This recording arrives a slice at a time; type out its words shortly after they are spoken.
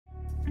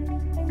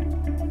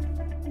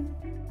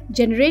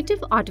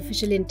Generative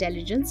artificial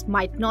intelligence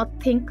might not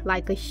think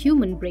like a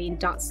human brain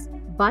does,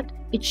 but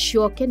it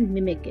sure can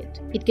mimic it.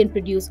 It can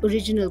produce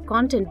original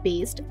content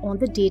based on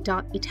the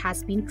data it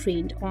has been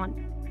trained on.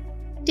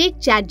 Take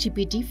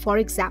ChatGPT for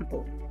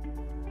example.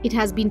 It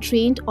has been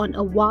trained on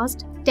a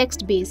vast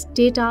text-based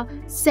data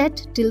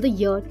set till the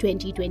year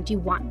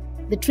 2021.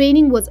 The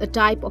training was a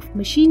type of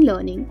machine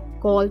learning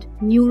called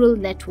neural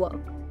network.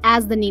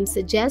 As the name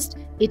suggests,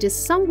 it is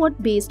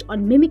somewhat based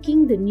on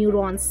mimicking the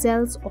neuron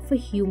cells of a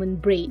human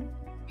brain.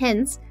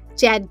 Hence,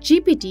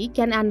 ChatGPT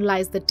can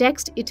analyze the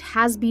text it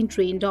has been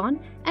trained on,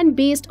 and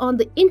based on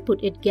the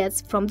input it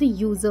gets from the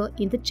user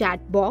in the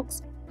chat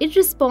box, it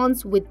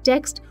responds with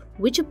text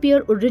which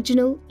appear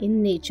original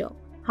in nature.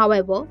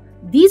 However,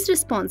 these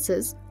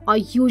responses are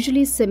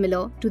usually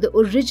similar to the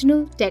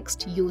original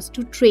text used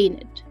to train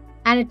it.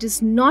 And it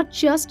is not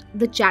just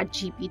the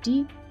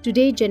ChatGPT.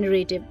 Today,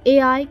 generative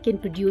AI can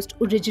produce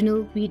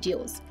original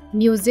videos,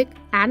 music,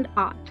 and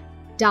art.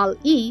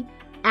 DALL-E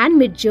and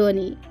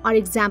Midjourney are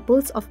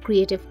examples of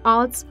creative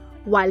arts,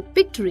 while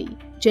Pictory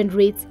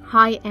generates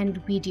high-end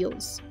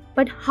videos.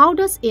 But how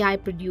does AI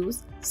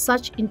produce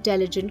such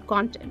intelligent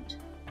content?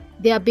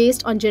 They are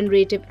based on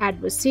Generative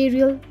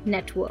Adversarial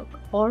Network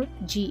or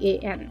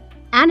GAN,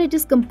 and it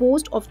is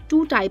composed of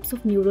two types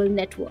of neural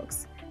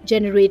networks,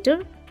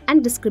 generator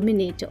and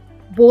discriminator.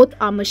 Both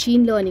are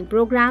machine learning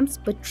programs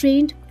but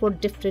trained for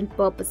different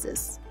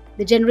purposes.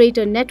 The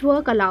generator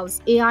network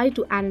allows AI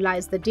to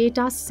analyze the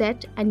data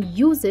set and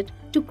use it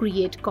to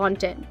create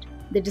content.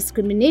 The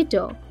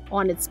discriminator,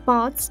 on its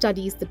part,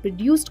 studies the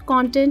produced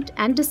content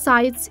and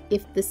decides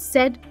if the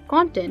said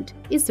content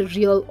is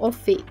real or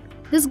fake.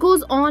 This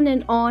goes on,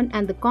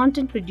 and the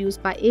content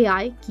produced by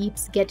AI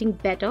keeps getting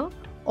better,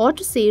 or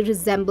to say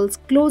resembles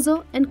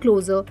closer and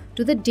closer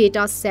to the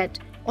data set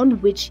on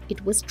which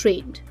it was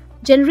trained.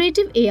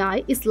 Generative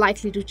AI is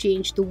likely to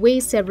change the way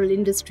several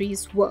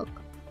industries work.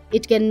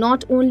 It can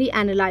not only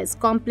analyze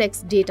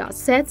complex data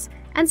sets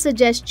and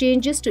suggest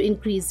changes to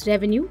increase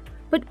revenue,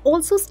 but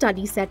also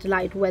study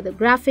satellite weather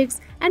graphics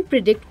and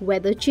predict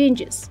weather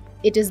changes.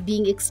 It is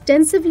being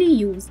extensively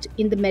used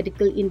in the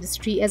medical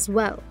industry as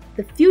well.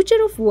 The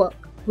future of work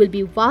will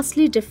be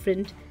vastly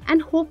different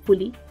and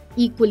hopefully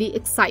equally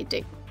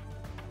exciting.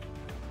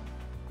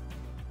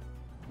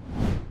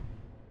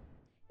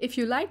 If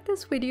you like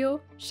this video,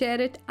 share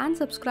it and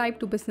subscribe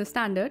to Business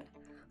Standard.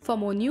 For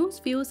more news,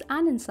 views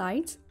and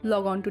insights,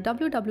 log on to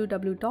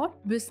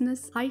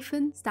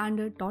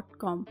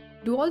www.business-standard.com.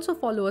 Do also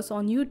follow us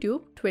on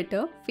YouTube,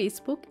 Twitter,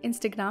 Facebook,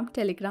 Instagram,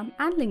 Telegram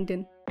and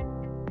LinkedIn.